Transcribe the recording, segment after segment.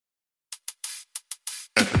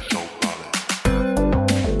Episode Policy.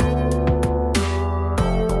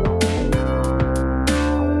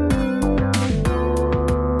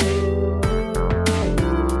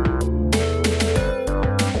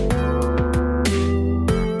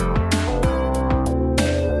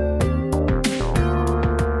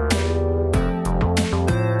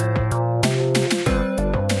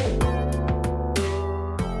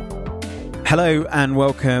 Hello and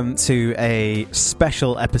welcome to a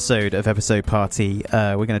special episode of Episode Party.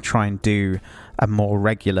 We're going to try and do a more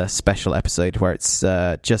regular special episode where it's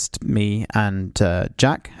just me and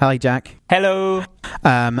Jack. Hi, Jack. Hello.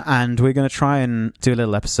 And we're going to try and do a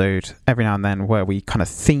little episode every now and then where we kind of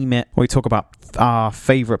theme it. We talk about our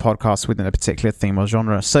favourite podcasts within a particular theme or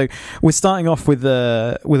genre. So we're starting off with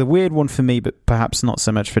a weird one for me, but perhaps not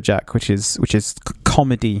so much for Jack, which is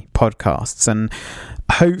comedy podcasts. And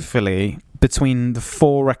hopefully, between the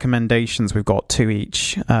 4 recommendations we've got, 2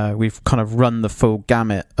 each, we've kind of run the full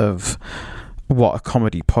gamut of what a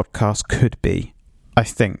comedy podcast could be, I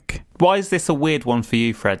think. Why is this a weird one for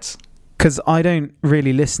you, Freds? Because I don't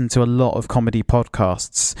really listen to a lot of comedy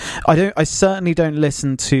podcasts. I certainly don't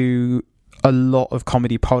listen to a lot of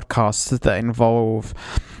comedy podcasts that involve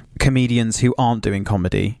comedians who aren't doing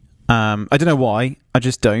comedy. I don't know why, I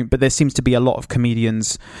just don't, but there seems to be a lot of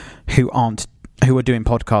comedians who are doing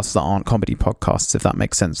podcasts that aren't comedy podcasts, if that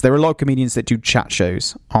makes sense. There are a lot of comedians that do chat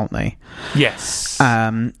shows, aren't they? Yes.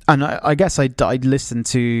 And I guess I'd listen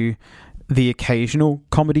to the occasional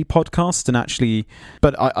comedy podcast, and actually,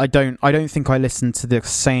 but I don't think I listen to the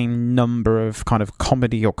same number of kind of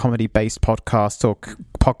comedy or comedy-based podcasts or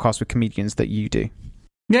podcasts with comedians that you do.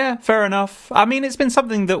 Yeah, fair enough. I mean, it's been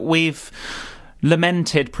something that we've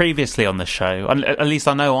lamented previously on the show, at least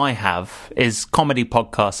I know I have, is comedy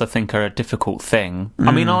podcasts I think are a difficult thing.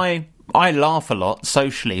 I mean, I laugh a lot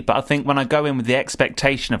socially, but I think when I go in with the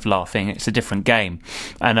expectation of laughing, it's a different game.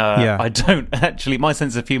 And I don't actually, my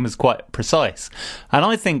sense of humour is quite precise. And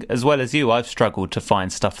I think, as well as you, I've struggled to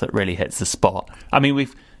find stuff that really hits the spot. I mean,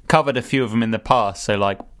 we've covered a few of them in the past, so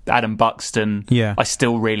like Adam Buxton, I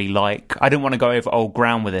still really like. I don't want to go over old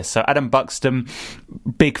ground with this. So Adam Buxton,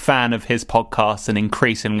 big fan of his podcast and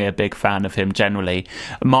increasingly a big fan of him generally.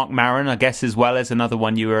 Mark Maron, I guess, as well, as another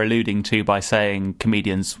one you were alluding to by saying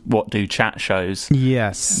comedians what do chat shows.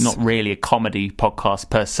 Yes. Not really a comedy podcast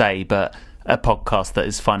per se, but a podcast that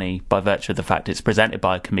is funny by virtue of the fact it's presented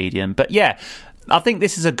by a comedian. But yeah, I think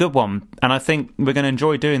this is a good one, and I think we're going to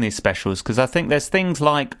enjoy doing these specials because I think there's things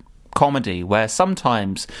like comedy where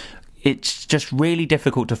sometimes it's just really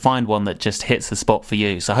difficult to find one that just hits the spot for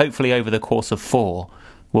you. So hopefully over the course of 4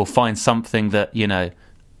 we'll find something that, you know,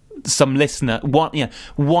 some listener,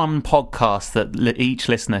 one podcast that each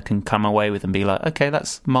listener can come away with and be like, okay,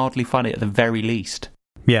 that's mildly funny at the very least.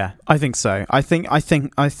 Yeah, I think so. I think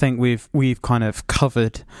we've kind of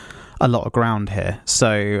covered a lot of ground here.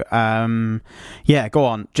 So yeah, go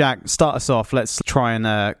on, Jack, start us off. Let's try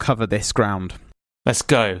and cover this ground. Let's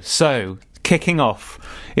go. So, kicking off,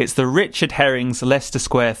 it's the Richard Herring's Leicester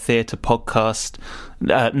Square Theatre podcast,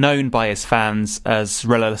 known by his fans as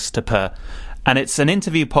Releisteper. And it's an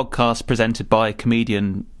interview podcast presented by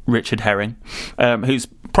comedian Richard Herring, who's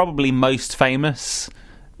probably most famous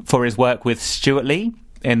for his work with Stuart Lee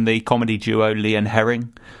in the comedy duo Lee and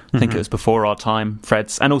Herring. I think it was before our time,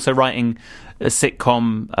 Freds. And also writing a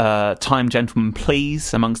sitcom, Time Gentlemen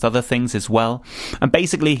Please, amongst other things as well. And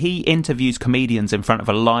basically he interviews comedians in front of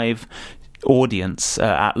a live audience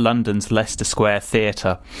at London's Leicester Square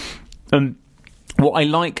Theatre. And what I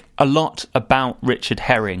like a lot about Richard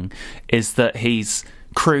Herring is that he's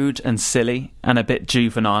crude and silly and a bit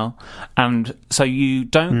juvenile. And so you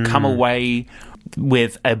don't come away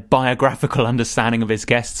with a biographical understanding of his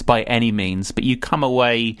guests by any means, but you come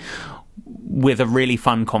away with a really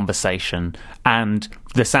fun conversation and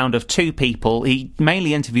the sound of 2 people. He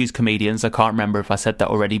mainly interviews comedians. I can't remember if I said that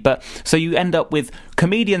already, but so you end up with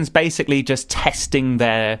comedians basically just testing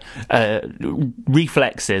their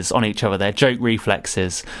reflexes on each other, their joke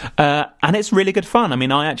reflexes, and it's really good fun. I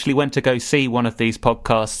mean, I actually went to go see one of these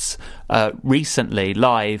podcasts recently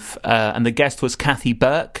live, and the guest was Kathy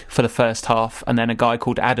Burke for the first half and then a guy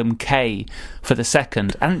called Adam Kay for the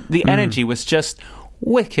second, and the energy was just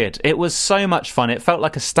wicked. It was so much fun. It felt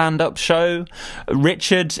like a stand-up show.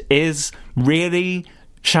 Richard is really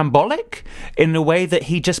shambolic in the way that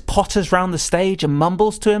he just potters around the stage and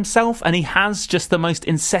mumbles to himself, and he has just the most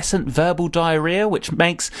incessant verbal diarrhea, which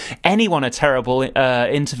makes anyone a terrible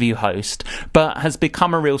interview host, but has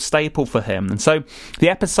become a real staple for him. And so the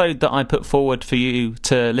episode that I put forward for you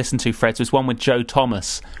to listen to, Fred, was one with Joe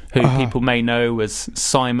Thomas, who people may know as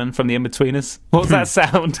Simon from The Inbetweeners. What was that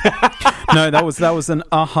sound? No, that was an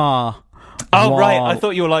aha Oh, right. I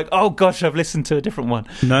thought you were like, oh, gosh, I've listened to a different one.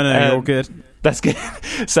 No, you're all good. That's good.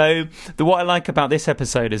 So what I like about this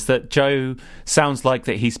episode is that Joe sounds like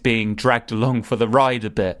that he's being dragged along for the ride a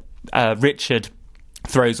bit. Richard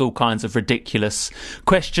throws all kinds of ridiculous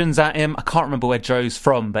questions at him. I can't remember where Joe's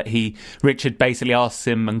from, but Richard basically asks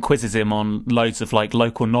him and quizzes him on loads of like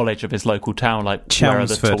local knowledge of his local town, like Chelmsford. Where are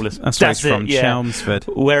the tallest? That's where he's from. Yeah. Chelmsford.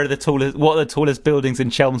 Where are the tallest? What are the tallest buildings in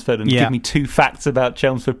Chelmsford? And give me 2 facts about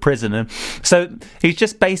Chelmsford Prison. And so he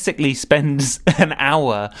just basically spends an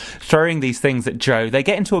hour throwing these things at Joe. They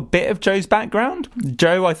get into a bit of Joe's background.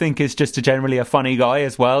 Joe, I think, is just generally a funny guy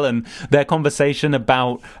as well, and their conversation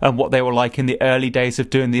about what they were like in the early days of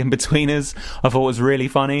doing the In-Betweeners I thought was really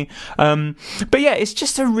funny. But yeah, it's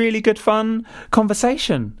just a really good fun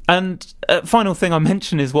conversation. And final thing I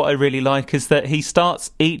mention is what I really like is that he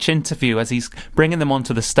starts each interview as he's bringing them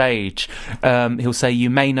onto the stage. He'll say, you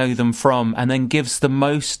may know them from, and then gives the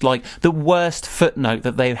most, like, the worst footnote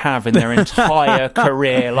that they have in their entire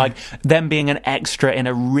career, like them being an extra in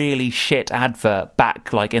a really shit advert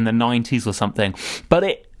back like in the 90s or something.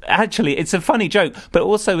 But it's a funny joke, but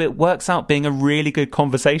also it works out being a really good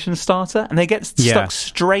conversation starter, and they get stuck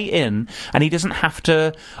straight in, and he doesn't have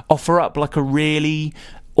to offer up like a really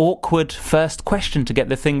awkward first question to get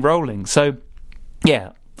the thing rolling. So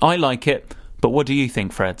yeah, I like it. But what do you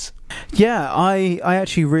think, Freds? Yeah, I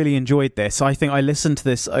actually really enjoyed this. I think I listened to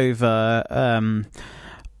this over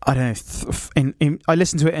I don't know. I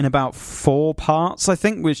listened to it in about 4 parts, I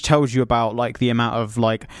think, which tells you about like the amount of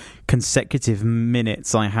like consecutive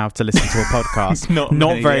minutes I have to listen to a podcast.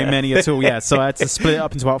 Not very many at all. Yeah, so I had to split it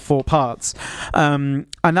up into about 4 parts, and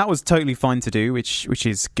that was totally fine to do, which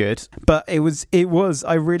is good. But it was.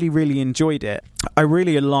 I really enjoyed it. I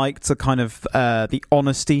really liked the kind of the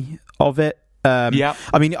honesty of it. I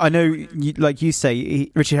mean, I know, like you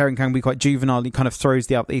say, Richard Herring can be quite juvenile. He kind of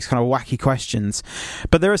throws out these kind of wacky questions,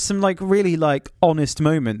 but there are some like really like honest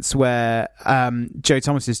moments where Joe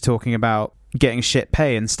Thomas is talking about getting shit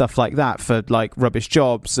pay and stuff like that for like rubbish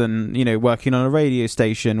jobs, and working on a radio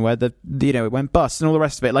station where it went bust and all the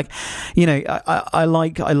rest of it. Like, I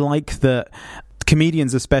like that.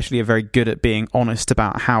 Comedians especially are very good at being honest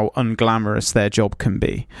about how unglamorous their job can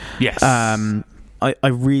be. Yes. I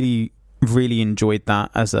really enjoyed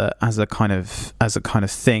that as a kind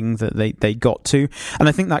of thing that they got to, and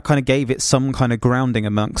I think that kind of gave it some kind of grounding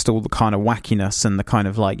amongst all the kind of wackiness and the kind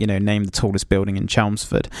of like name the tallest building in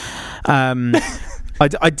Chelmsford.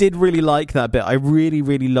 I did really like that bit. I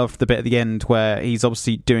really loved the bit at the end where he's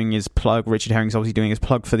obviously doing his plug. Richard Herring's obviously doing his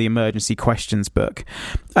plug for the emergency questions book,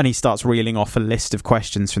 and he starts reeling off a list of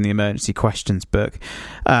questions from the emergency questions book.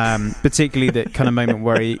 Particularly that kind of moment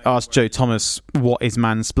where he asked Joe Thomas what is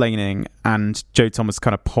mansplaining, and Joe Thomas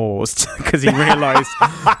kind of paused because he realised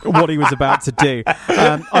what he was about to do.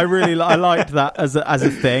 I liked that as a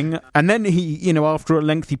thing, and then he, after a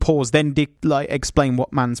lengthy pause, then did like explain what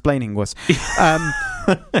mansplaining was.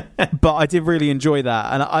 But I did really enjoy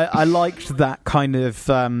that, and I liked that kind of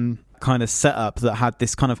setup that had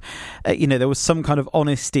this kind of there was some kind of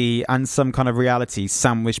honesty and some kind of reality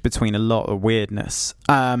sandwiched between a lot of weirdness.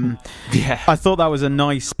 I thought that was a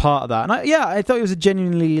nice part of that, and I thought it was a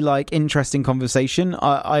genuinely like interesting conversation.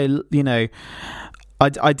 I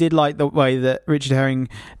did like the way that Richard Herring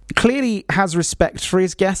clearly has respect for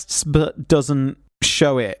his guests but doesn't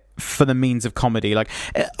show it for the means of comedy. Like,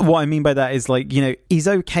 what I mean by that is, like, he's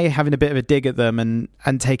okay having a bit of a dig at them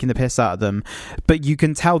and taking the piss out of them, but you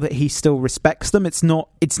can tell that he still respects them. It's not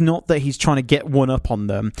that he's trying to get one up on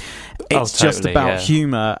them. It's just about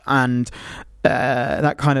humour and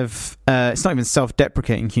that kind of it's not even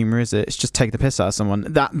self-deprecating humour, is it? It's just take the piss out of someone.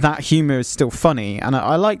 That humour is still funny, and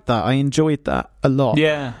I like that. I enjoyed that a lot.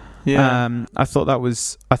 I thought that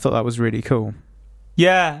was really cool.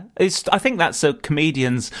 Yeah, I think that's a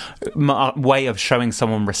comedian's way of showing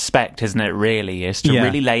someone respect, isn't it, really? Is to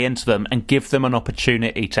really lay into them and give them an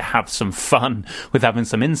opportunity to have some fun with having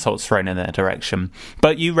some insults thrown in their direction.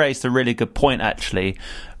 But you raised a really good point, actually,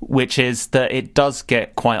 which is that it does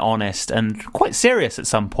get quite honest and quite serious at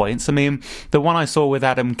some points. I mean, the one I saw with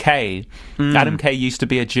Adam Kay, Adam Kay used to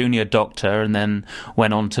be a junior doctor and then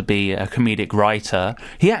went on to be a comedic writer.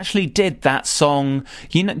 He actually did that song.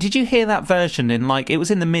 Did you hear that version in, like, it was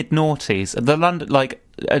in the mid-noughties, the London, like,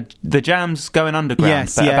 the Jams Going Underground.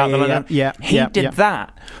 He did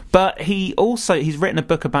that, but he's written a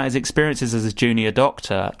book about his experiences as a junior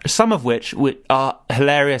doctor, some of which are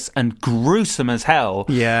hilarious and gruesome as hell.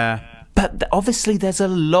 But obviously there's a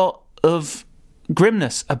lot of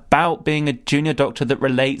grimness about being a junior doctor that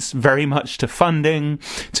relates very much to funding,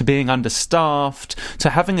 to being understaffed,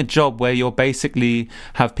 to having a job where you're basically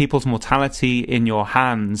have people's mortality in your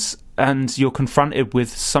hands and you're confronted with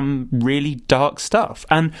some really dark stuff.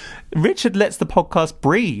 And Richard lets the podcast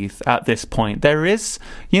breathe at this point. There is,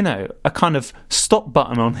 a kind of stop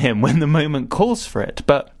button on him when the moment calls for it.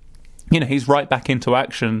 But he's right back into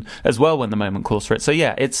action as well when the moment calls for it. So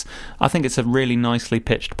yeah, I think it's a really nicely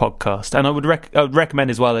pitched podcast, and I would recommend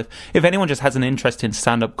as well, if anyone just has an interest in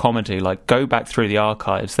stand-up comedy, like, go back through the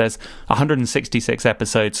archives. There's 166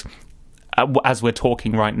 episodes. As we're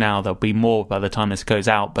talking right now, there'll be more by the time this goes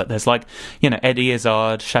out, but there's Eddie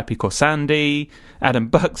Izzard, Shappi Khorsandi, Adam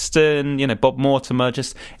Buxton, Bob Mortimer,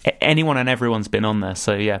 just anyone and everyone's been on there.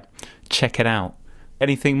 So yeah, check it out.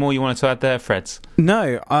 Anything more you wanted to add there, Freds?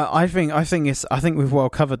 No, I think we've well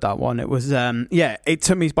covered that one. It was it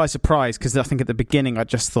took me by surprise, because I think at the beginning I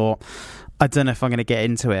just thought, I don't know if I'm going to get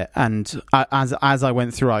into it, and as I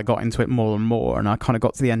went through, I got into it more and more, and I kind of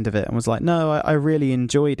got to the end of it and was like, no, I really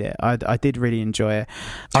enjoyed it. I did really enjoy it.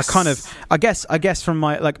 Yes. I guess from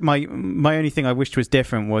my only thing I wished was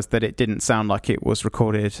different was that it didn't sound like it was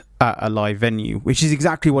recorded at a live venue, which is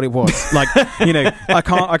exactly what it was. I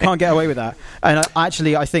can't get away with that, and I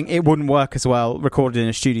think it wouldn't work as well recorded in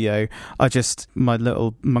a studio. My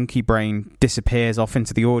little monkey brain disappears off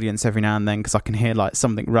into the audience every now and then, because I can hear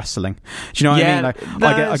something rustling. Do you know what I mean?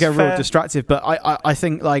 I get real distracted, but I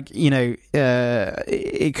think it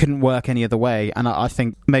couldn't work any other way, and I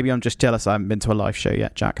think maybe I'm just jealous I haven't been to a live show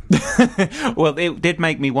yet, Jack. Well, it did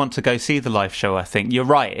make me want to go see the live show. I think you're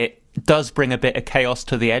right. It does bring a bit of chaos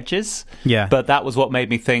to the edges. Yeah. But that was what made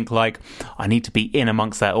me think, I need to be in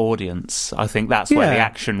amongst that audience. I think that's where the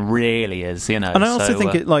action really is, And I also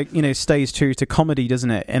think it, stays true to comedy,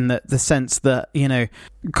 doesn't it? In the sense that,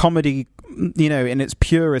 comedy, in its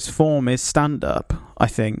purest form is stand-up, I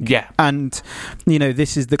think. Yeah. And,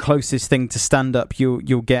 this is the closest thing to stand-up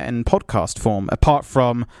you'll get in podcast form, apart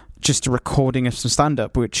from just a recording of some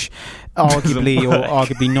stand-up, which arguably or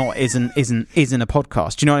arguably not isn't a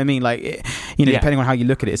podcast. Do you know what I mean? Depending on how you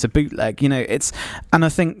look at it, it's a bootleg. And I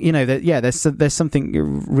think there's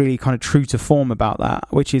something really kind of true to form about that,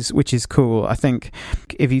 which is cool. I think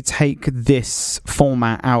if you take this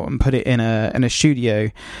format out and put it in a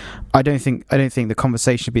studio, I don't think the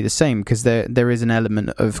conversation would be the same, because there is an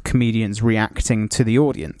element of comedians reacting to the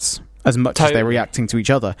audience as much as they're reacting to each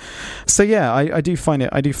other. So yeah, I do find it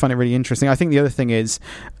really interesting. I think the other thing is,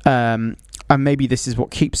 and maybe this is what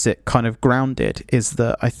keeps it kind of grounded, is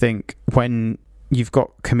that I think when you've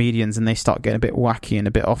got comedians and they start getting a bit wacky and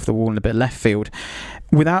a bit off the wall and a bit left field,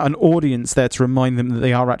 without an audience there to remind them that they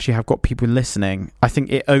have got people listening, I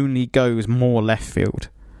think it only goes more left field.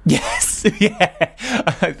 Yes, yeah.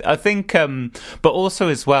 I think, but also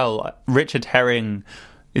as well, Richard Herring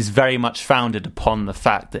is very much founded upon the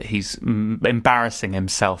fact that he's embarrassing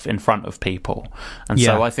himself in front of people. And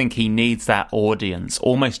so I think he needs that audience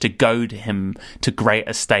almost to goad him to great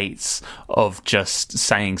estates of just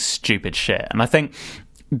saying stupid shit. And I think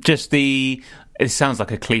just it sounds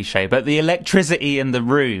like a cliche, but the electricity in the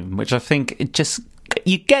room, which I think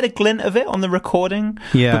you get a glint of it on the recording.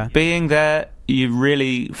 Yeah. But being there, you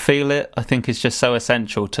really feel it, I think, is just so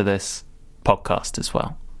essential to this podcast as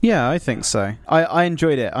well. Yeah, I think so. I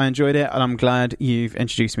enjoyed it. And I'm glad you've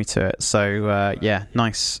introduced me to it. So,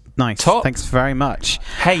 nice. Top. Thanks very much.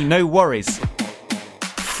 Hey, no worries.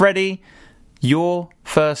 Freddie, your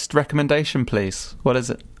first recommendation, please. What is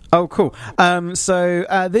it? Oh, cool.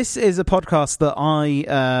 So this is a podcast that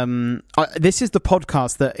this is the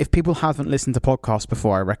podcast that if people haven't listened to podcasts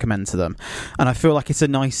before, I recommend to them. And I feel like it's a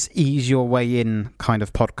nice, ease your way in kind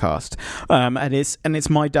of podcast. And it's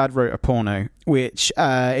My Dad Wrote a Porno, which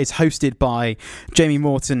is hosted by Jamie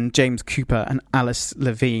Morton, James Cooper, and Alice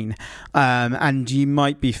Levine. And you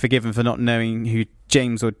might be forgiven for not knowing who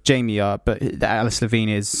James or Jamie are, but Alice Levine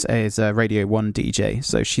is a Radio 1 DJ,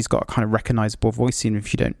 so she's got a kind of recognisable voice, even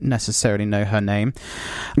if you don't necessarily know her name,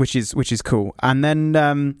 which is cool. And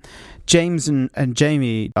then James and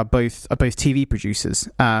Jamie are both TV producers,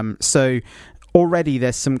 so already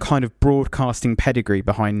there's some kind of broadcasting pedigree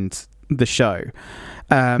behind the show.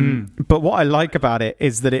 But what I like about it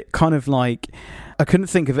is that it kind of I couldn't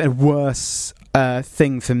think of a worse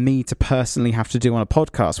thing for me to personally have to do on a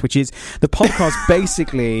podcast, which is the podcast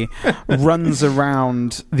basically runs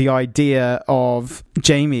around the idea of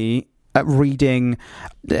Jamie reading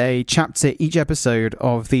a chapter each episode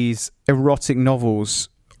of these erotic novels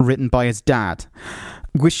written by his dad,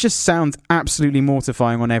 which just sounds absolutely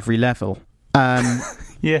mortifying on every level.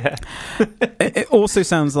 Yeah. It also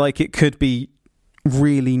sounds like it could be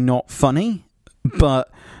really not funny, but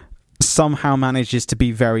somehow manages to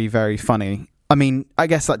be very, very funny. I mean, I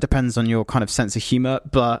guess that depends on your kind of sense of humour,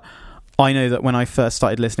 but I know that when I first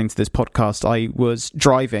started listening to this podcast, I was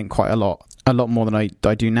driving quite a lot. a lot more than I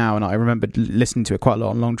do now, and I remember listening to it quite a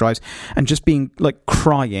lot on long drives and just being like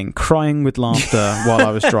crying with laughter while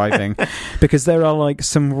I was driving, because there are like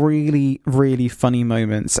some really, really funny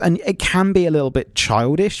moments, and it can be a little bit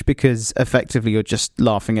childish because effectively you're just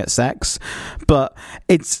laughing at sex, but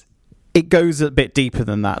it goes a bit deeper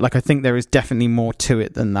than that. Like, I think there is definitely more to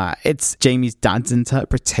it than that. It's Jamie's dad's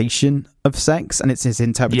interpretation of sex, and it's his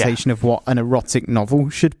interpretation of what an erotic novel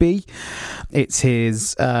should be. It's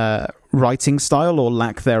his writing style or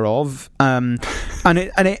lack thereof, and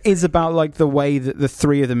it is about like the way that the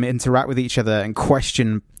three of them interact with each other and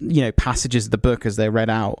question, you know, passages of the book as they're read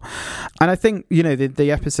out. And I think, you know,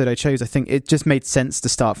 the episode I chose, I think it just made sense to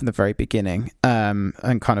start from the very beginning,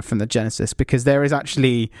 and kind of from the genesis, because there is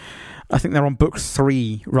actually, I think they're on book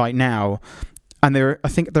 3 right now, and I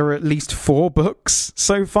think there are at least 4 books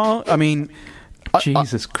so far. I mean,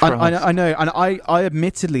 Jesus Christ. I know, and I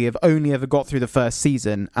admittedly have only ever got through the first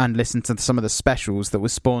season and listened to some of the specials that were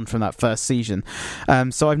spawned from that first season.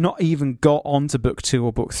 So I've not even got onto book 2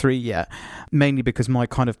 or book 3 yet, mainly because my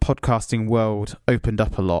kind of podcasting world opened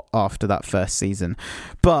up a lot after that first season.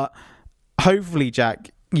 But hopefully, Jack,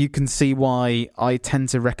 you can see why I tend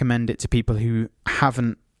to recommend it to people who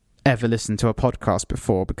haven't ever listened to a podcast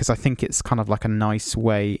before, because I think it's kind of like a nice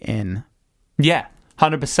way in. Yeah,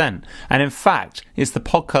 100%. And in fact, it's the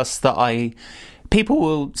podcast that people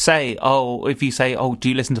will say, oh, if you say, oh, do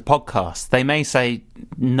you listen to podcasts? They may say,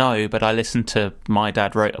 no, but I listen to My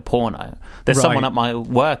Dad Wrote a Porno. There's someone at my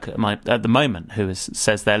work at the moment who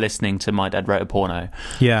says they're listening to My Dad Wrote a Porno.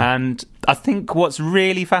 Yeah. And I think what's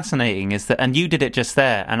really fascinating is that, and you did it just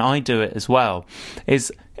there, and I do it as well,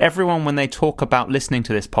 is everyone, when they talk about listening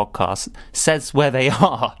to this podcast, says where they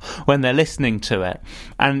are when they're listening to it.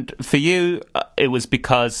 And for you, it was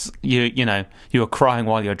because you were crying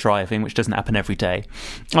while you're driving, which doesn't happen every day.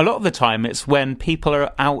 A lot of the time, it's when people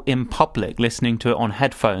are out in public listening to it on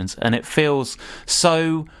headphones, and it feels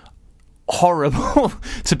so horrible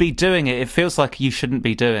to be doing it. It feels like you shouldn't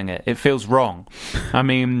be doing it. It feels wrong. I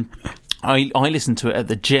mean, I listen to it at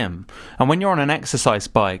the gym, and when you're on an exercise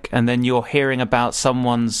bike and then you're hearing about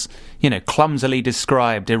someone's, clumsily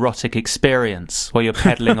described erotic experience while you're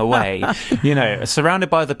pedaling away,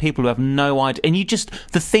 surrounded by other people who have no idea, and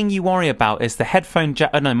the thing you worry about is the headphone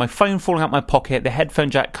jack, my phone falling out my pocket, the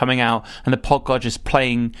headphone jack coming out, and the podcast just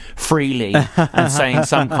playing freely and saying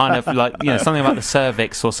some kind of something about the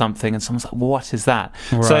cervix or something, and someone's like, what is that?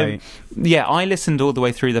 Right. So yeah, I listened all the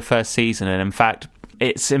way through the first season, and in fact,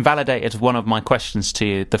 it's invalidated one of my questions to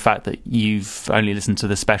you, the fact that you've only listened to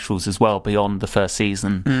the specials as well beyond the first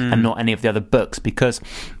season and not any of the other books, because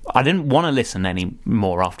I didn't want to listen any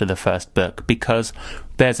more after the first book, because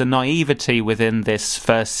there's a naivety within this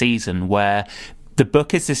first season where the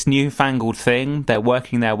book is this newfangled thing. They're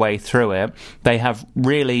working their way through it. They have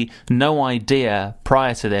really no idea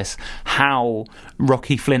prior to this how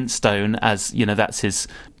Rocky Flintstone, as that's his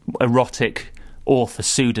erotic author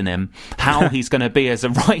pseudonym, how he's going to be as a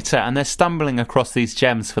writer, and they're stumbling across these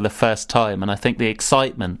gems for the first time. And I think the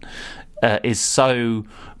excitement is so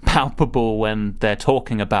palpable when they're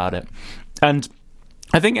talking about it. And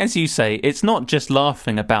I think, as you say, it's not just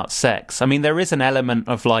laughing about sex. I mean, there is an element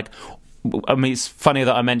of it's funny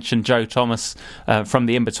that I mentioned Joe Thomas from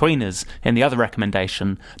The Inbetweeners in the other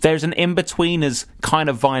recommendation. There's an Inbetweeners kind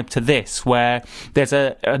of vibe to this, where there's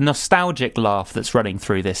a nostalgic laugh that's running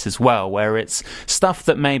through this as well, where it's stuff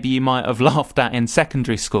that maybe you might have laughed at in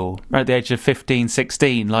secondary school at the age of 15,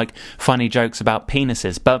 16, like funny jokes about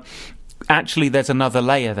penises. But actually there's another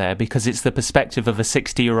layer there, because it's the perspective of a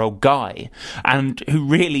 60-year-old guy, and who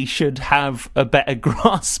really should have a better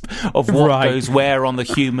grasp of what goes where on the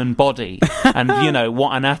human body and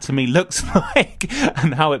what anatomy looks like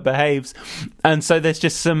and how it behaves. And so there's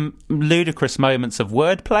just some ludicrous moments of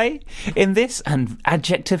wordplay in this and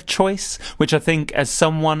adjective choice, which I think, as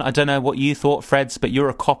someone, I don't know what you thought, Freds, but you're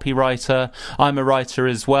a copywriter, I'm a writer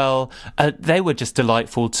as well, they were just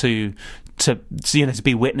delightful to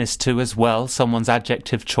be witness to as well, someone's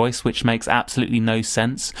adjective choice, which makes absolutely no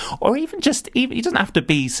sense, or even it doesn't have to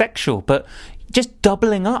be sexual, but just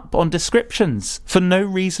doubling up on descriptions for no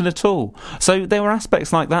reason at all. So there were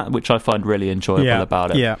aspects like that which I find really enjoyable about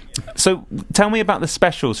it. Yeah. So tell me about the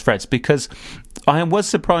specials, Freds, because I was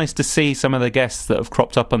surprised to see some of the guests that have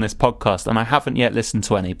cropped up on this podcast, and I haven't yet listened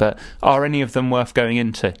to any, but are any of them worth going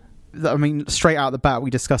into? I mean, straight out the bat, we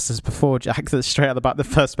discussed this before, Jack. That straight out the bat, the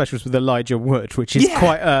first special was with Elijah Wood, which is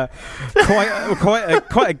quite a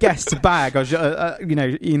guest bag,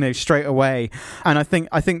 straight away. And I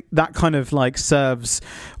think that kind of serves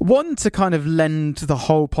one to kind of lend the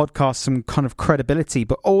whole podcast some kind of credibility,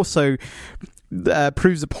 but also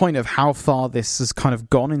proves a point of how far this has kind of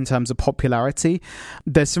gone in terms of popularity.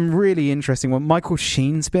 There's some really interesting one. Michael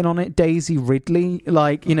Sheen's been on it. Daisy Ridley,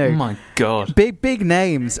 like, you know, oh my god, big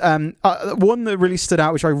names. One that really stood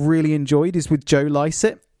out, which I really enjoyed, is with Joe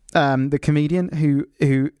Lycett, the comedian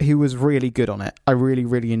who was really good on it. I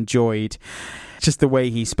really enjoyed just the way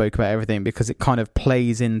he spoke about everything, because it kind of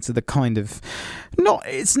plays into the kind of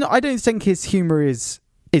I don't think his humor is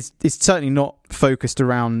certainly not focused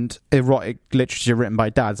around erotic literature written by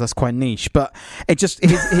dads. That's quite niche, but it just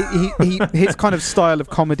his kind of style of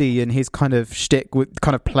comedy and his kind of shtick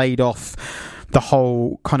kind of played off the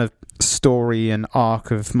whole kind of story and arc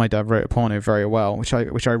of My Dad Wrote a Porno very well, which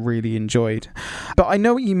I really enjoyed. But I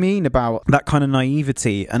know what you mean about that kind of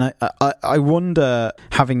naivety, and I wonder,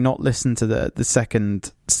 having not listened to the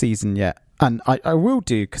second season yet, and I will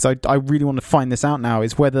do, because I really want to find this out now,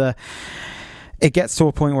 is whether it gets to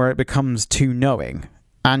a point where it becomes too knowing.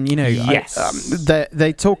 And, you know, yes.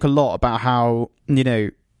 They talk a lot about how, you know,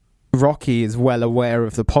 Rocky is well aware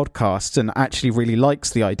of the podcast and actually really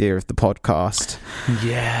likes the idea of the podcast.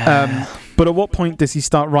 Yeah. But at what point does he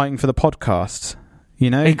start writing for the podcast? You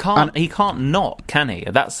know, he can't not, can he?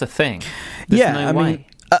 That's the thing. There's no way. mean,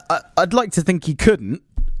 I'd like to think he couldn't,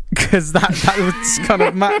 because that would kind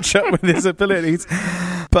of match up with his abilities.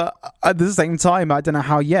 But at the same time, I don't know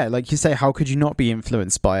how. Yeah, like you say, how could you not be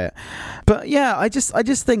influenced by it? But yeah, I just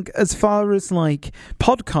think, as far as like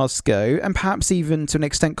podcasts go, and perhaps even to an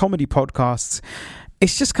extent comedy podcasts,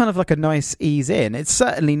 it's just kind of like a nice ease in. It's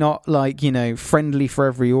certainly not like, you know, friendly for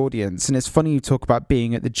every audience. And it's funny you talk about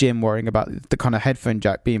being at the gym worrying about the kind of headphone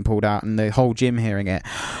jack being pulled out and the whole gym hearing it.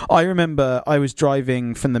 I remember I was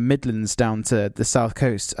driving from the Midlands down to the South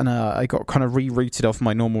Coast, and I got kind of rerouted off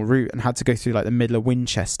my normal route and had to go through like the middle of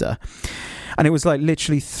Winchester. And it was like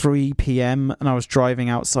literally 3 p.m. and I was driving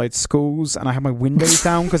outside schools, and I had my windows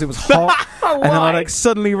down because it was hot. And then I like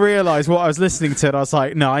suddenly realised what I was listening to, and I was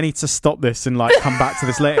like, no, I need to stop this and like come back to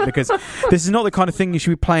this later, because this is not the kind of thing you should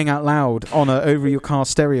be playing out loud on over your car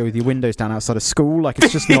stereo with your windows down outside of school. Like,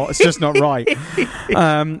 it's just not right.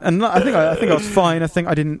 And I think I was fine. I think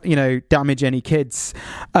I didn't, you know, damage any kids.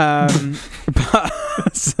 But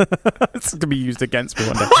it's to be used against me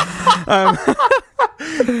one day.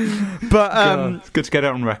 But it's good to get it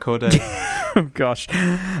on record. Oh gosh.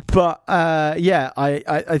 But yeah,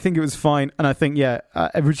 I think it was fine, and I think it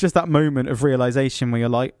was just that moment of realization where you're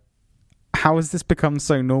like, how has this become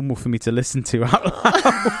so normal for me to listen to out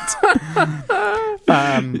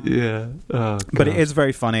loud? Yeah. Oh, but it is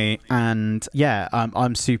very funny, and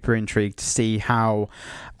I'm super intrigued to see how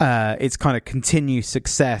its kind of continued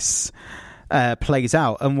success plays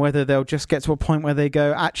out, and whether they'll just get to a point where they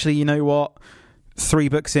go, actually, you know what, 3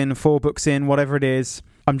 books in, 4 books in, whatever it is,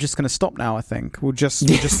 I'm just going to stop now. I think we'll just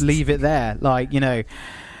leave it there. Like, you know,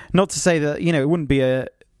 not to say that, you know, it wouldn't be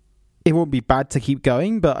bad to keep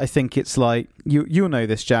going, but I think it's like, you'll know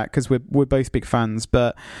this, Jack, because we're both big fans.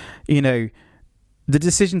 But, you know, the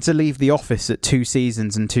decision to leave The Office at 2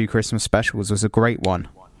 seasons and 2 Christmas specials was a great one.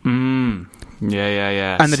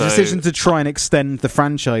 Yeah. And the decision to try and extend the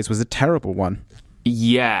franchise was a terrible one.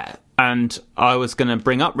 Yeah. And I was going to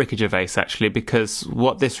bring up Ricky Gervais, actually, because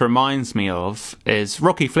what this reminds me of is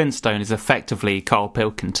Rocky Flintstone is effectively Carl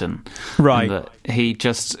Pilkington. Right. And that he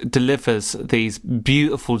just delivers these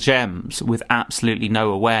beautiful gems with absolutely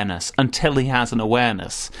no awareness until he has an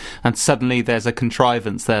awareness. And suddenly there's a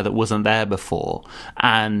contrivance there that wasn't there before.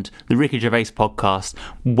 And the Ricky Gervais podcast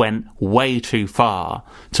went way too far,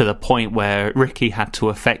 to the point where Ricky had to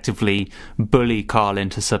effectively bully Carl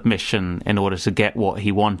into submission in order to get what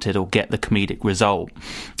he wanted or get the comedic result.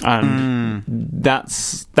 And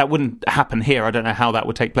that wouldn't happen here. I don't know how that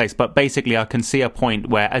would take place, but basically I can see a point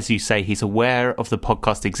where, as you say, he's aware of the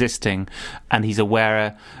podcast existing, and he's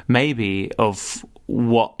aware maybe of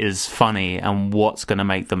what is funny and what's going to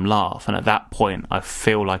make them laugh. And at that point I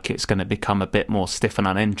feel like it's going to become a bit more stiff and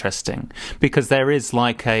uninteresting, because there is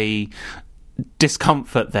like a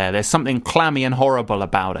discomfort there. There's something clammy and horrible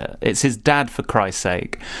about it. It's his dad, for Christ's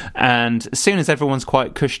sake. And as soon as everyone's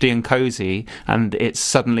quite cushy and cozy and it's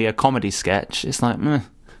suddenly a comedy sketch, it's like,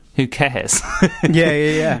 who cares?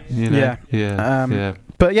 Yeah. You know? Yeah.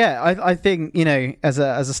 But yeah, I think, you know, as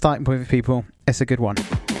a starting point for people, it's a good one.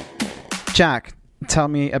 Jack, tell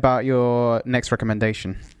me about your next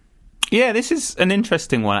recommendation. Yeah, this is an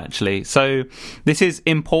interesting one, actually. So this is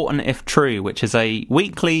Important If True, which is a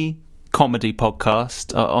weekly comedy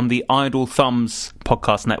podcast on the Idle Thumbs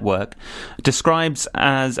podcast network. It describes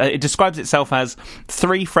itself as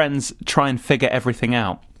 3 friends try and figure everything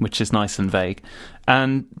out, which is nice and vague.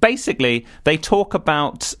 And basically they talk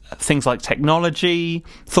about things like technology,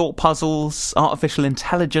 thought puzzles, artificial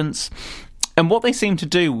intelligence, And what they seem to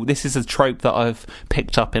do, this is a trope that I've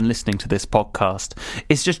picked up in listening to this podcast,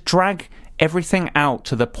 is just drag everything out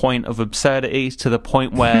to the point of absurdity, to the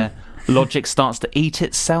point where logic starts to eat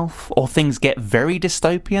itself, or things get very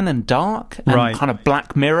dystopian and dark and kind of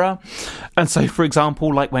Black Mirror. And so, for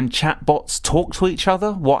example, like when chatbots talk to each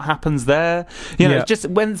other, what happens there? You know, just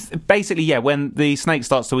when the snake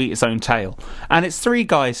starts to eat its own tail. And it's three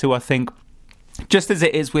guys who I think, just as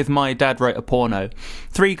it is with My Dad Wrote a Porno,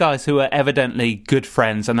 three guys who are evidently good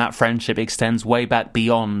friends, and that friendship extends way back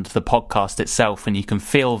beyond the podcast itself, and you can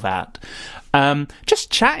feel that.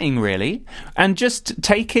 Just chatting, really, and just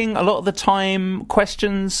taking a lot of the time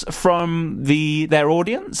questions from their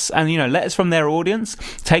audience, and letters from their audience,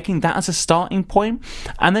 taking that as a starting point,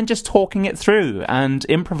 and then just talking it through and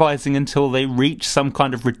improvising until they reach some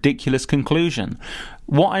kind of ridiculous conclusion.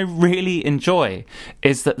 What I really enjoy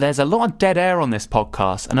is that there's a lot of dead air on this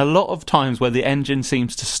podcast, and a lot of times where the engine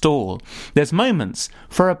seems to stall. There's moments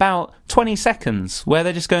for about 20 seconds where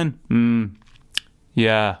they're just going,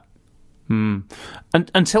 yeah.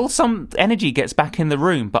 Until some energy gets back in the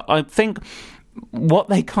room. But I think what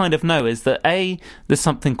they kind of know is that there's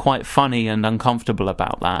something quite funny and uncomfortable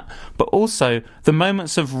about that, but also the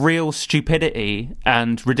moments of real stupidity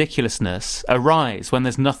and ridiculousness arise when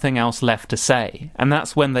there's nothing else left to say, and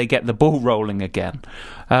that's when they get the ball rolling again.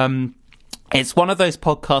 It's one of those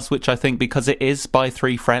podcasts which I think, because it is by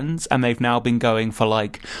three friends and they've now been going for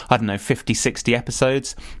 50, 60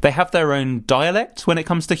 episodes, they have their own dialect when it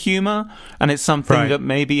comes to humour, and it's something that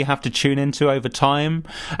maybe you have to tune into over time,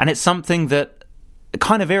 and it's something that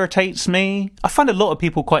kind of irritates me. I find a lot of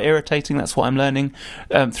people quite irritating. That's what I'm learning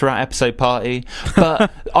throughout Episode Party.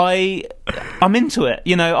 But I'm into it.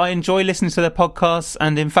 I enjoy listening to their podcasts,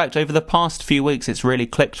 and in fact, over the past few weeks, it's really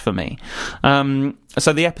clicked for me.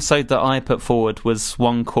 So the episode that I put forward was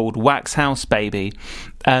one called Wax House Baby,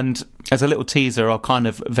 and as a little teaser, I'll kind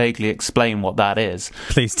of vaguely explain what that is.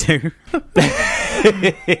 Please do.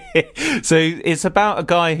 So it's about a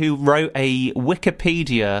guy who wrote a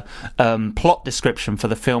Wikipedia plot description for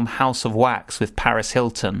the film House of Wax with Paris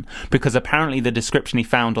Hilton, because apparently the description he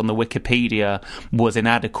found on the Wikipedia was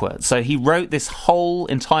inadequate. So he wrote this whole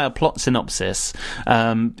entire plot synopsis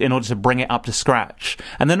in order to bring it up to scratch.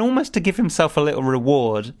 And then, almost to give himself a little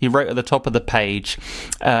reward, he wrote at the top of the page,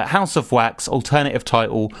 House of Wax, alternative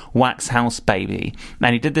title, Wax House Baby.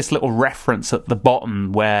 And he did this little reference at the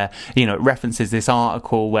bottom where, it references this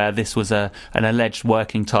article where this was an alleged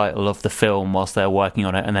working title of the film whilst they were working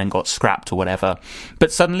on it, and then got scrapped or whatever.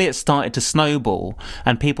 But suddenly it started to snowball,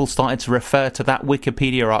 and people started to refer to that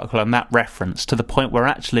Wikipedia article and that reference, to the point where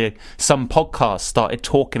actually some podcasts started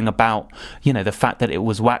talking about, the fact that it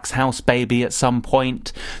was Wax House Baby at some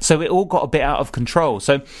point. So it all got a bit out of control.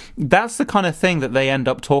 So that's the kind of thing that they end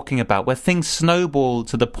up talking about, where things snowball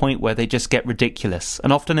to the point where they just get ridiculous.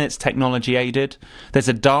 And often it's technology aided. There's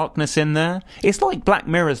a darkness in there. It's like Black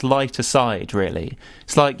Mirror's lighter side, really.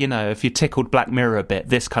 It's like, if you tickled Black Mirror a bit,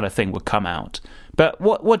 this kind of thing would come out. But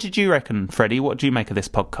what did you reckon, Freddie? What do you make of this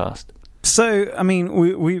podcast? So, I mean,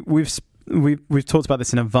 we've talked about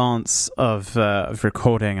this in advance of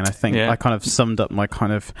recording, and I think I kind of summed up my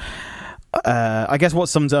kind of. I guess what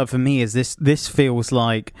sums it up for me is this feels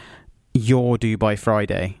like your Do by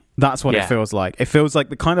Friday. That's what it feels like. It feels like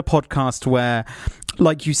the kind of podcast where,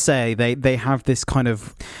 like you say, they have this kind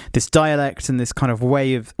of this dialect and this kind of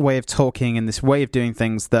way of talking and this way of doing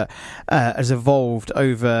things that has evolved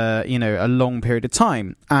over a long period of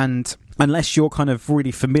time. And unless you're kind of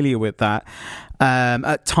really familiar with that,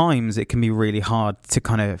 at times it can be really hard to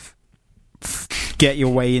kind of get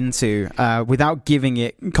your way into without giving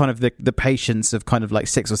it kind of the patience of kind of like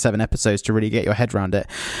 6 or 7 episodes to really get your head around it.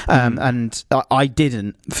 And I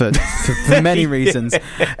didn't for many reasons.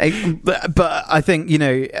 But I think,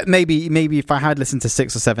 maybe if I had listened to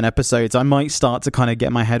 6 or 7 episodes, I might start to kind of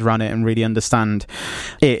get my head around it and really understand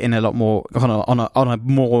it in a lot more on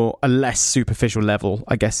a less superficial level,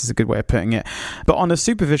 I guess is a good way of putting it. But on a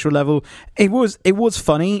superficial level, it was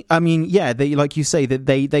funny. I mean, they, like you say, that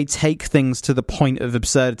they take things to the point of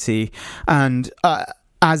absurdity, and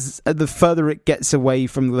as the further it gets away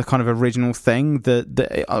from the kind of original thing,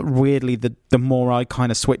 weirdly the more I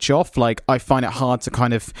kind of switch off. Like, I find it hard to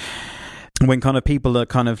kind of, when kind of people are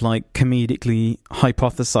kind of like comedically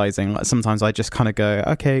hypothesizing, like sometimes I just kind of go,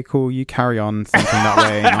 okay, cool, you carry on thinking that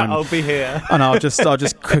way, and I'll be here, and I'll just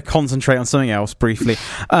concentrate on something else briefly.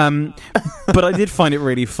 But I did find it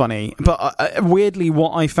really funny. But weirdly,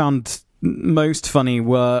 what I found most funny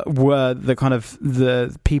were the kind of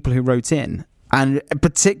the people who wrote in, and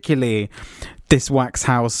particularly this Wax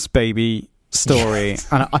House Baby story,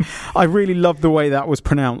 and I really loved the way that was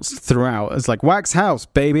pronounced throughout. It's like Wax House,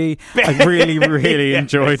 baby. I really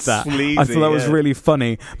enjoyed that. Sleazy, I thought that was really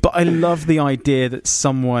funny. But I love the idea that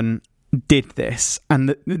someone did this, and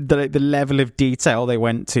the level of detail they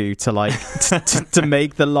went to like to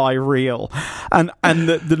make the lie real, and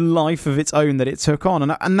the life of its own that it took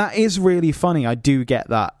on, and that is really funny. I do get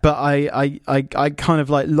that, but I kind of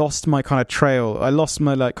like lost my kind of trail. I lost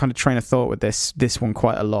my like kind of train of thought with this one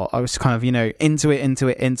quite a lot. I was kind of into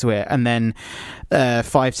it, and then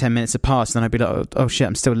 5-10 minutes had passed, and I'd be like, oh shit,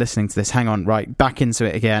 I'm still listening to this. Hang on, right, back into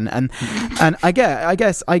it again, and I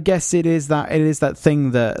guess it is that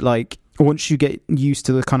thing that like, once you get used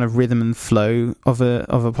to the kind of rhythm and flow of a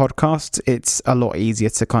podcast, it's a lot easier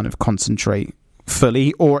to kind of concentrate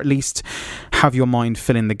fully, or at least have your mind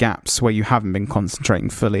fill in the gaps where you haven't been concentrating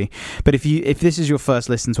fully. But if this is your first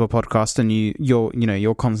listen to a podcast and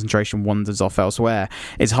your concentration wanders off elsewhere,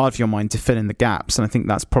 it's hard for your mind to fill in the gaps. And I think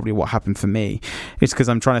that's probably what happened for me. It's because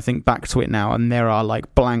I'm trying to think back to it now, and there are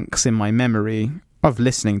like blanks in my memory of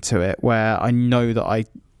listening to it where I know that I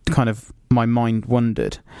kind of, my mind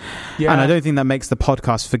wandered. Yeah. And I don't think that makes the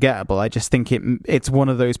podcast forgettable. I just think it's one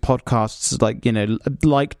of those podcasts like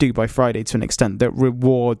Do by Friday to an extent that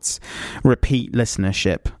rewards repeat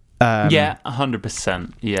listenership.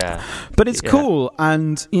 100%. Yeah. But it's cool,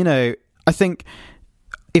 and I think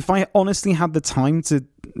if I honestly had the time to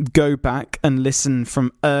go back and listen from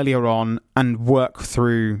earlier on and work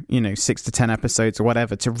through 6 to 10 episodes or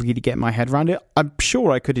whatever to really get my head around it, I'm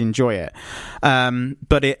sure I could enjoy it.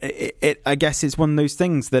 But it I guess it's one of those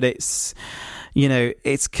things that it's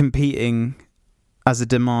competing as a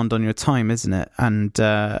demand on your time, isn't it? And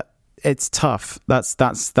it's tough. That's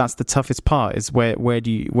the toughest part, is where do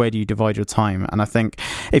you divide your time? And I think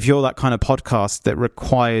if you're that kind of podcast that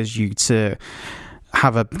requires you to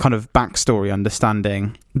have a kind of backstory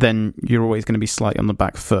understanding, then you're always going to be slightly on the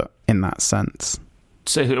back foot in that sense.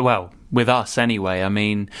 So, well, with us anyway, I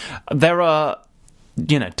mean, there are,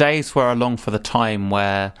 days where I long for the time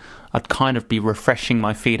where I'd kind of be refreshing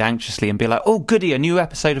my feed anxiously and be like, oh, goody, a new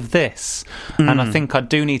episode of this. And I think I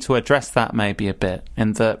do need to address that maybe a bit,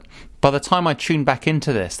 in that by the time I tuned back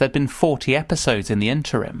into this, there'd been 40 episodes in the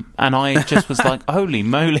interim. And I just was like, holy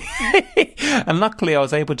moly. And luckily I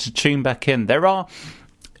was able to tune back in. There are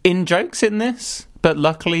in-jokes in this, but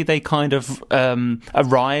luckily they kind of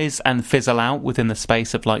arise and fizzle out within the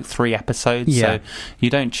space of like 3 episodes. Yeah. So you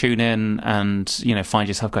don't tune in and, find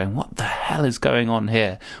yourself going, what the hell is going on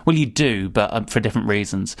here? Well, you do, but for different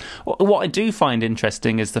reasons. What I do find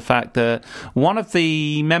interesting is the fact that one of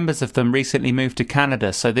the members of them recently moved to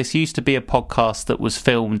Canada. So this used to be a podcast that was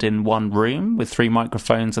filmed in one room with 3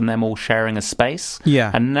 microphones and them all sharing a space.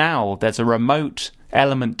 Yeah. And now there's a remote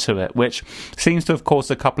element to it, which seems to have caused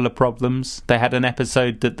a couple of problems. They had an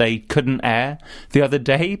episode that they couldn't air the other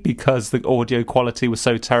day because the audio quality was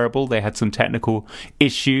so terrible. They had some technical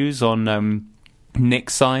issues on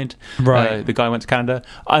Nick's side, right? The guy went to Canada,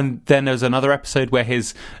 and then there was another episode where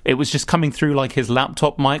it was just coming through like his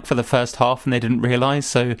laptop mic for the first half, and they didn't realise.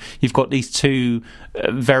 So you've got these 2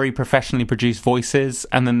 very professionally produced voices,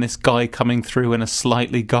 and then this guy coming through in a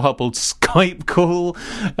slightly garbled Skype call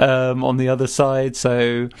on the other side.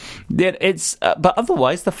 So it's but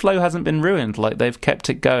otherwise the flow hasn't been ruined. Like, they've kept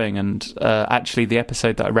it going, and actually the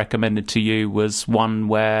episode that I recommended to you was one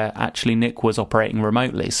where actually Nick was operating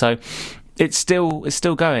remotely. So it's still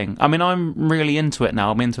going. I mean, I'm really into it now.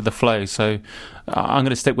 I'm into the flow, so I'm going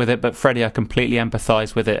to stick with it. But Freddie, I completely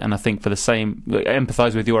empathise with it, and I think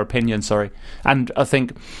empathise with your opinion. Sorry, and I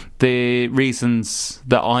think the reasons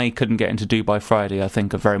that I couldn't get into Do by Friday, I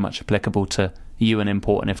think, are very much applicable to you and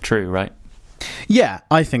important if true, right? Yeah,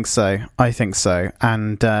 I think so.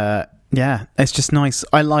 And yeah, it's just nice.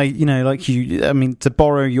 I like you. I mean, to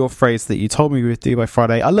borrow your phrase that you told me with Do by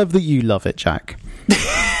Friday, I love that you love it, Jack.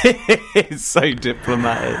 It's so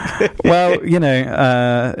diplomatic. Well, your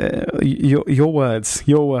words,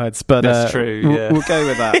 but that's true. Yeah. We'll go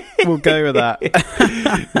with that.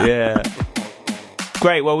 Yeah.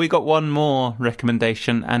 Great. Well, we got one more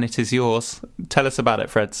recommendation, and it is yours. Tell us about it,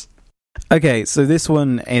 Freds. Okay, so this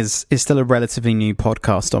one is still a relatively new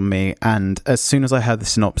podcast on me, and as soon as I heard the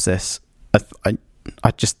synopsis, I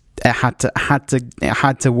just had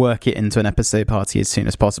to work it into an episode party as soon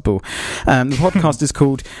as possible. The podcast is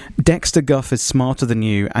called Dexter Guff is Smarter Than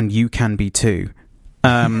You and You Can Be Too,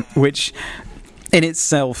 which in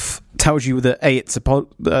itself tells you that A, it's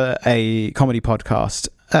a comedy podcast,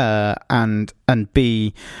 and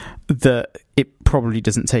B, that it probably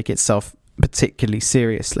doesn't take itself particularly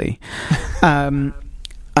seriously. And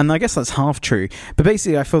I guess that's half true, but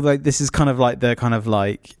basically I feel like this is kind of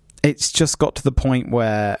like it's just got to the point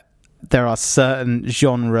where there are certain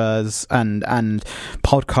genres and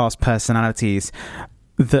podcast personalities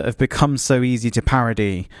that have become so easy to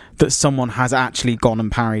parody that someone has actually gone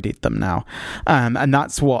and parodied them now. And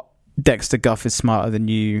that's what Dexter Guff is Smarter Than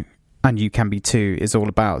You and You Can Be Too is all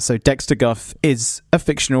about. So Dexter Guff is a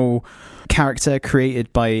fictional character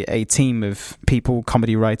created by a team of people,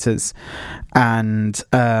 comedy writers, and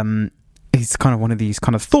he's kind of one of these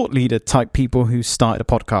kind of thought leader type people who started a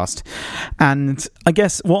podcast. And I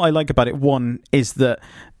guess what I like about it, one, is that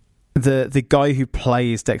the guy who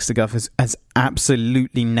plays Dexter Guff has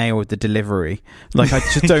absolutely nailed the delivery. Like, I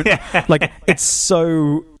just don't like, it's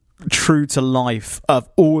so true to life of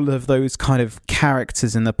all of those kind of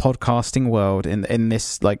characters in the podcasting world, in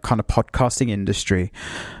this like kind of podcasting industry.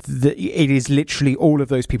 It is literally all of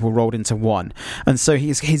those people rolled into one. And so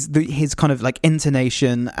his kind of like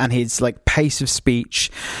intonation and his like pace of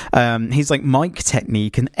speech, his like mic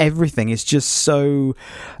technique and everything is just so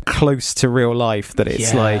close to real life that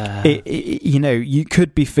it's like you know, you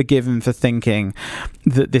could be forgiven for thinking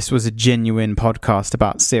that this was a genuine podcast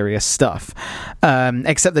about serious stuff,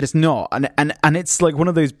 except that it's not. And it's like one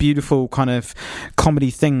of those beautiful kind of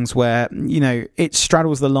comedy things where, you know, it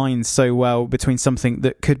straddles the line so well between something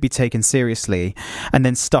that could be taken seriously and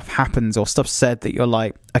then stuff happens or stuff said that you're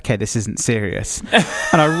like, okay, this isn't serious.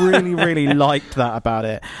 And I really, really liked that about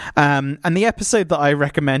it. And the episode that I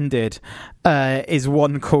recommended is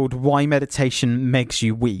one called Why Meditation Makes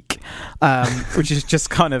You Weak, which is just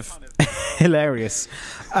kind of hilarious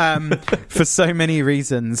for so many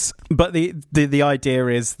reasons. But the idea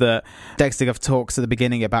is that Dexter Guff talks at the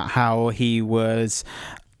beginning about how he was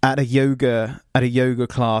at a yoga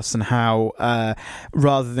class and how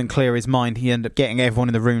rather than clear his mind, he ended up getting everyone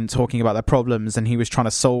in the room talking about their problems, and he was trying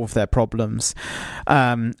to solve their problems.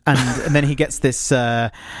 And then he gets this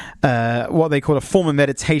what they call a former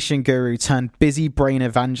meditation guru turned busy brain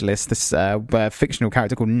evangelist, this fictional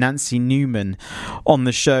character called Nancy Newman, on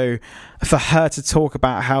the show for her to talk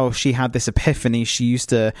about how she had this epiphany. She used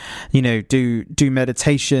to, you know, do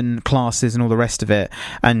meditation classes and all the rest of it,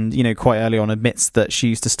 and, you know, quite early on admits that she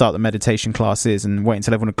used to start the meditation classes and wait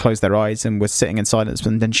until everyone had closed their eyes and was sitting in silence,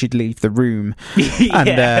 and then she'd leave the room and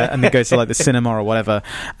then go to like the cinema or whatever.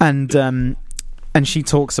 And she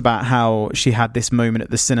talks about how she had this moment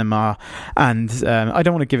at the cinema, and I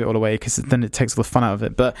don't want to give it all away because then it takes all the fun out of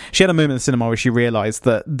it, but she had a moment at the cinema where she realised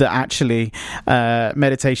that actually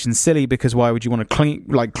meditation's silly, because why would you want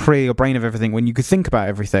to clear your brain of everything when you could think about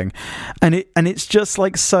everything? And it's just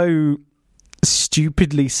like so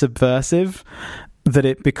stupidly subversive that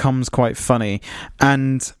it becomes quite funny.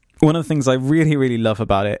 And one of the things I really, really love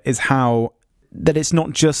about it is how that it's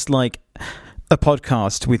not just like a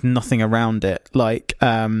podcast with nothing around it, like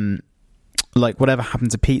Whatever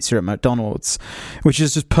Happened to Pizza at McDonald's, which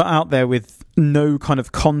is just put out there with no kind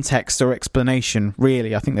of context or explanation,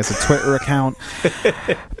 really. I think there's a Twitter account.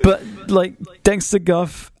 But like Dexter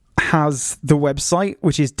Guff has the website,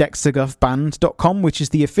 which is dexterguffband.com, which is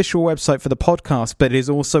the official website for the podcast, but it is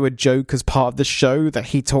also a joke as part of the show that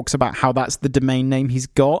he talks about how that's the domain name he's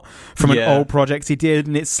got from an old project he did,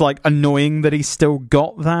 and it's like annoying that he's still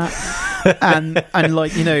got that. and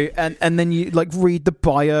like, you know, and then you like read the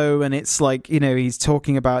bio, and it's like, you know, he's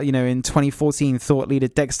talking about, you know, in 2014 thought leader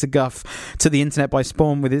Dexter Guff to the internet by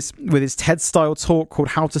spawn with his TED style talk called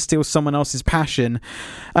How to Steal Someone Else's Passion,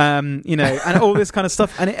 you know, and all this kind of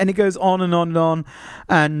stuff, and it goes on and on and on.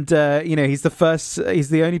 And you know, he's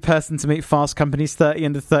the only person to meet Fast Company's 30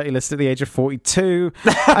 under 30 list at the age of 42,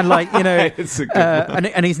 and like, you know,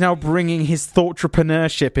 and he's now bringing his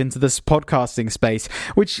thoughtrepreneurship into this podcasting space,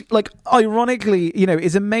 which, like, ironically, you know,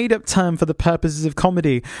 is a made-up term for the purposes of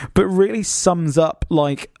comedy, but really sums up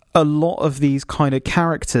like a lot of these kind of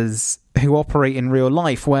characters who operate in real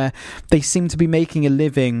life, where they seem to be making a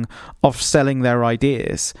living off selling their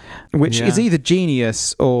ideas, which is either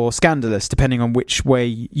genius or scandalous, depending on which way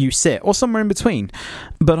you sit, or somewhere in between.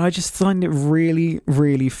 But I just find it really,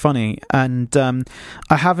 really funny. And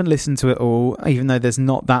I haven't listened to it all, even though there's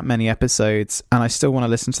not that many episodes, and I still want to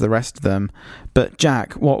listen to the rest of them. But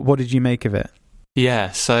Jack, what did you make of it?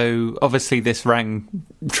 Yeah, so obviously this rang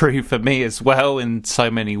true for me as well in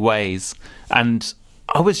so many ways. And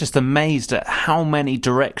I was just amazed at how many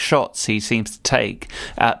direct shots he seems to take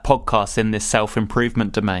at podcasts in this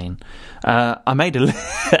self-improvement domain. I made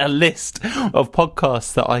a list of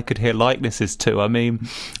podcasts that I could hear likenesses to. I mean,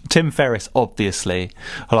 Tim Ferriss, obviously,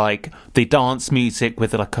 like the dance music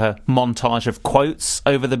with like a montage of quotes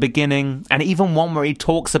over the beginning, and even one where he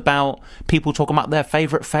talks about people talking about their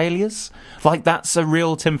favourite failures. Like, that's a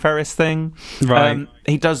real Tim Ferriss thing. Right.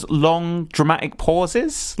 he does long dramatic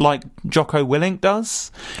pauses like Jocko Willink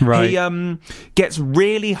does. Right. He gets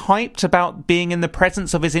really hyped about being in the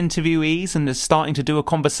presence of his interviewees and is starting to do a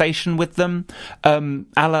conversation with them, a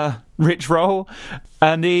la Rich Roll.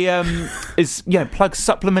 And he plugs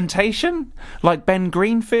supplementation like Ben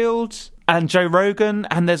Greenfield and Joe Rogan,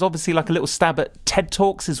 and there's obviously like a little stab at TED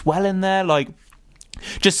Talks as well in there, like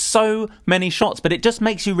just so many shots. But it just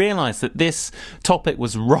makes you realise that this topic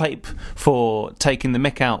was ripe for taking the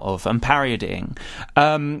mick out of and parodying.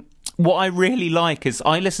 What I really like is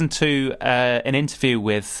I listened to an interview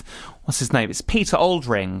with, what's his name? It's Peter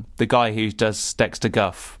Oldring, the guy who does Dexter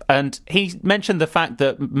Guff. And he mentioned the fact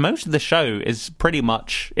that most of the show is pretty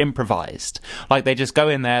much improvised. Like, they just go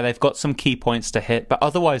in there, they've got some key points to hit, but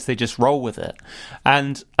otherwise they just roll with it.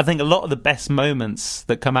 And I think a lot of the best moments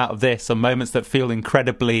that come out of this are moments that feel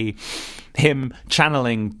incredibly him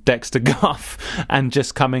channeling Dexter Guff and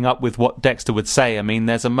just coming up with what Dexter would say. I mean,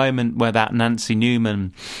 there's a moment where that Nancy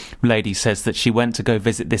Newman lady says that she went to go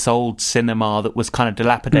visit this old cinema that was kind of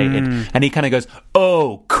dilapidated, and he kind of goes,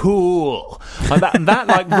 "Oh, cool," like that, and that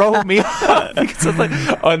like rolled me up because I was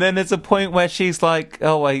like, and then there's a point where she's like,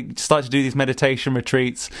 "Oh, I started to do these meditation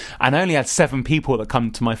retreats, and I only had 7 people that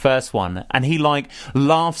come to my first one," and he like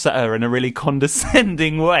laughs at her in a really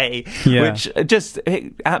condescending way, which just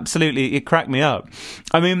it cracked me up.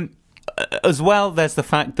 I mean, as well, there's the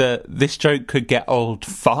fact that this joke could get old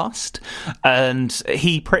fast, and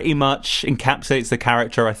he pretty much encapsulates the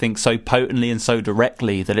character, I think, so potently and so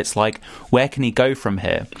directly that it's like, where can he go from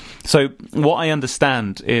here? So what I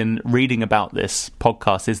understand in reading about this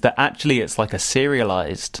podcast is that actually it's like a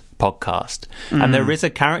serialized podcast, and there is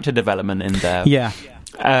a character development in there.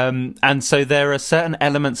 And so there are certain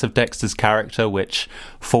elements of Dexter's character which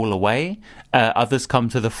fall away, others come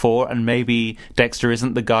to the fore, and maybe Dexter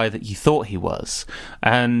isn't the guy that you thought he was.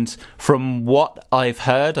 And from what I've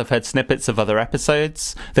heard snippets of other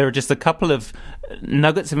episodes, there are just a couple of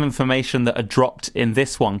nuggets of information that are dropped in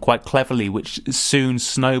this one quite cleverly, which soon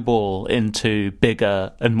snowball into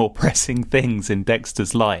bigger and more pressing things in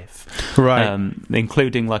Dexter's life,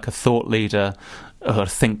 including like a thought leader.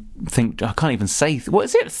 Think. I can't even say. What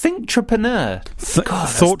is it? Thinktrepreneur.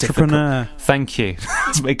 Thoughtrepreneur. Thank you.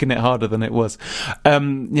 It's making it harder than it was.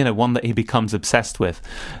 One that he becomes obsessed with.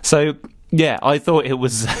 So yeah, I thought it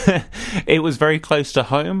was it was very close to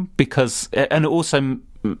home because, and it also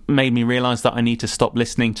made me realise that I need to stop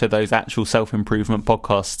listening to those actual self-improvement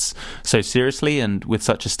podcasts so seriously and with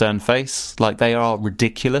such a stern face. Like, they are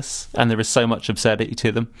ridiculous and there is so much absurdity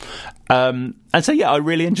to them. And so, yeah, I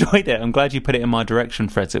really enjoyed it. I'm glad you put it in my direction,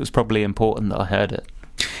 Fred. It was probably important that I heard it.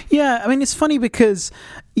 Yeah, I mean, it's funny because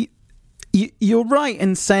you're right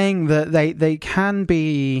in saying that they can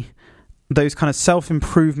be... those kind of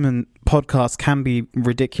self-improvement podcasts can be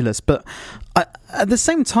ridiculous, but at the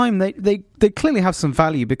same time, they clearly have some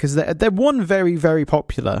value because they're one, very, very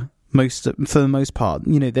popular for the most part.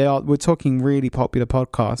 We're talking really popular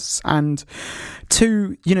podcasts, and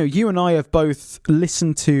two, you and I have both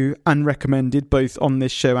listened to and recommended, both on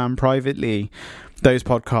this show and privately, those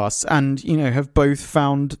podcasts, and have both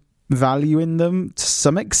found value in them to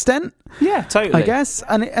some extent. Yeah, totally. I guess,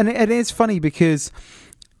 and it is funny because.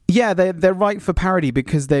 Yeah, they're right for parody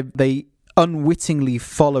because they unwittingly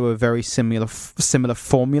follow a very similar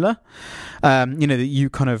formula, that you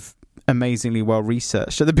kind of amazingly well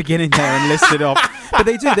researched at the beginning there and listed off. But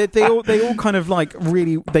they do. They all kind of like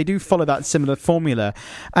really, they do follow that similar formula,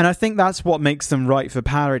 and I think that's what makes them right for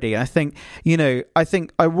parody. I think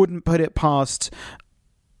I wouldn't put it past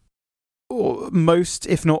most,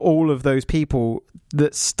 if not all, of those people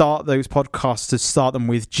that start those podcasts to start them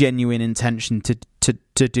with genuine intention to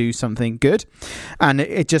do something good. And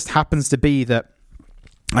it just happens to be that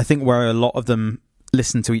I think where a lot of them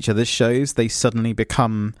listen to each other's shows, they suddenly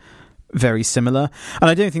become very similar. And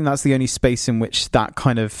I don't think that's the only space in which that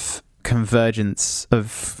kind of convergence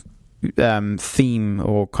of theme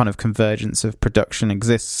or kind of convergence of production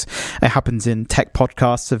exists. It happens in tech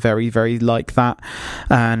podcasts, are very, very like that,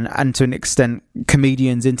 and to an extent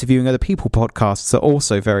comedians interviewing other people podcasts are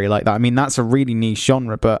also very like that. I mean, that's a really niche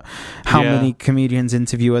genre, but how many comedians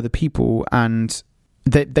interview other people? And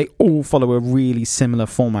they all follow a really similar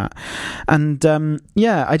format. And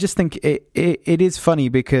I just think it is funny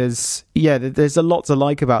because there's a lot to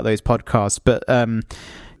like about those podcasts, but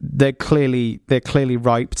they're clearly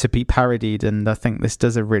ripe to be parodied, and I think this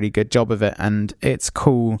does a really good job of it. And it's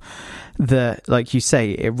cool that, like you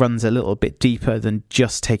say, it runs a little bit deeper than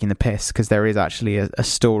just taking the piss, because there is actually a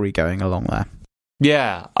story going along there.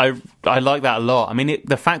 Yeah, I like that a lot. I mean,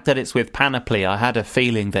 the fact that it's with Panoply, I had a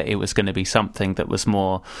feeling that it was going to be something that was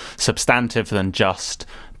more substantive than just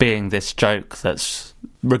being this joke that's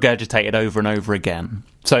regurgitated over and over again.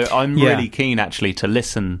 So I'm really keen, actually, to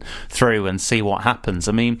listen through and see what happens.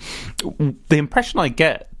 I mean, the impression I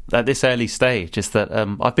get at this early stage is that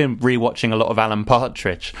I've been rewatching a lot of Alan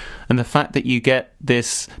Partridge, and the fact that you get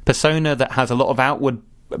this persona that has a lot of outward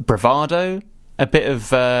bravado, a bit of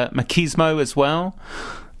machismo as well.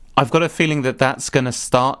 I've got a feeling that that's going to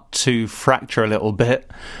start to fracture a little bit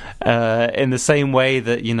in the same way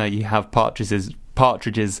that, you know, you have Partridge's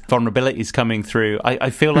vulnerabilities coming through. I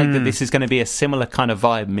feel like that this is going to be a similar kind of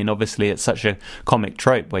vibe. I mean, obviously it's such a comic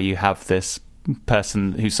trope where you have this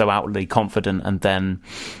person who's so outwardly confident, and then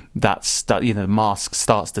the mask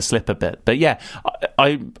starts to slip a bit. But yeah,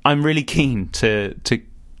 I'm really keen to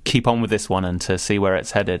keep on with this one and to see where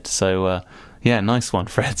it's headed. So yeah, nice one,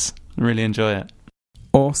 Freds. Really enjoy it.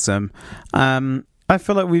 Awesome. I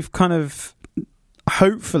feel like we've kind of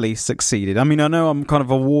hopefully succeeded. I mean, I know I'm kind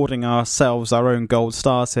of awarding ourselves our own gold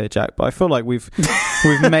stars here, Jack, but I feel like we've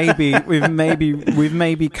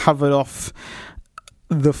maybe covered off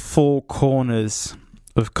the four corners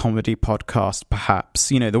of comedy podcast,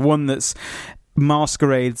 perhaps. You know, the one that's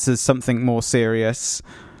masquerades as something more serious,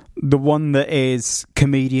 the one that is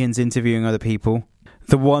comedians interviewing other people,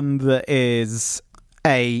 the one that is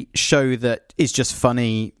a show that is just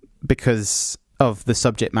funny because of the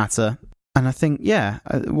subject matter. And I think,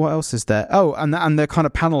 what else is there? Oh, and the kind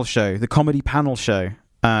of panel show, the comedy panel show.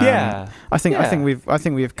 I think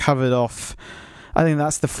we've covered off. I think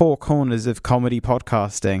that's the four corners of comedy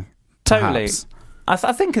podcasting. Totally. I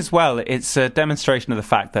think as well, it's a demonstration of the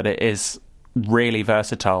fact that it is really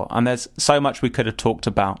versatile, and there's so much we could have talked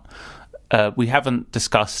about. We haven't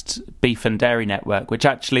discussed Beef and Dairy Network, which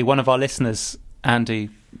actually one of our listeners, Andy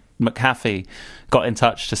McHaffey, got in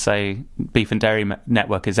touch to say Beef and Dairy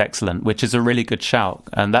Network is excellent, which is a really good shout,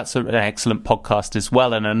 and that's an excellent podcast as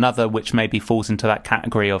well, and another which maybe falls into that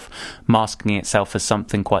category of masking itself as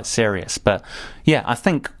something quite serious. But yeah, I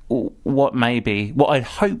think what I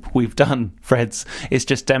hope we've done, Freds, is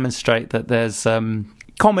just demonstrate that there's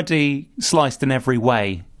comedy sliced in every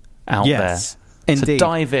way out there. Indeed. So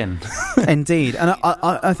dive in. Indeed. And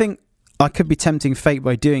I think I could be tempting fate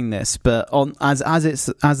by doing this, but as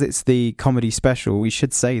it's the comedy special, we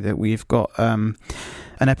should say that we've got an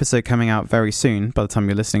episode coming out very soon, by the time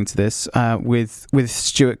you're listening to this, with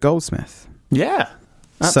Stuart Goldsmith. Yeah,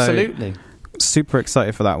 absolutely. So, super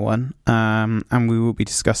excited for that one, and we will be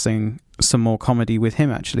discussing some more comedy with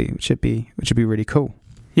him, actually, which would be really cool.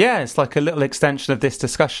 Yeah, it's like a little extension of this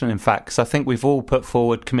discussion, in fact, because I think we've all put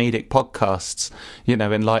forward comedic podcasts, you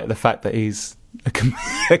know, in light of the fact that he's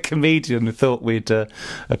a comedian who thought we'd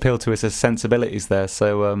appeal to his sensibilities there.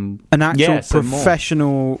 So an actual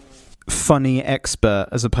professional funny expert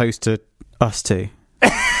as opposed to us two.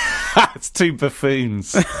 It's two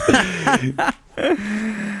buffoons.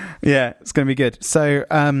 Yeah, it's going to be good. So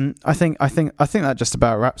I think that just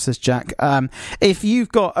about wraps us, Jack. If you've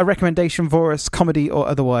got a recommendation for us, comedy or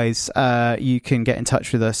otherwise, you can get in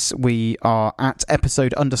touch with us. We are at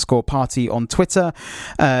episode_party on Twitter.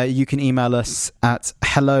 You can email us at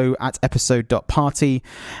hello@episode.party,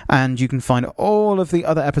 and you can find all of the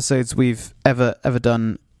other episodes we've ever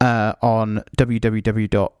done on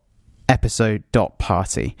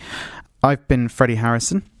www.episode.party. I've been Freddie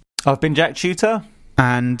Harrison. I've been Jack Tutor.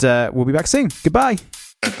 And we'll be back soon. Goodbye.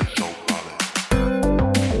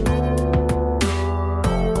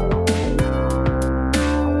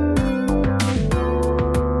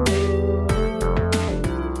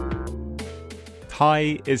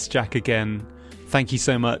 Hi, it's Jack again. Thank you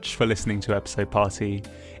so much for listening to Episode Party.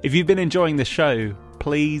 If you've been enjoying the show,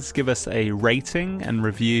 please give us a rating and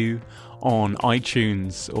review on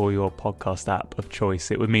iTunes or your podcast app of choice.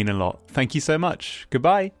 It would mean a lot. Thank you so much.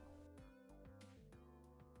 Goodbye.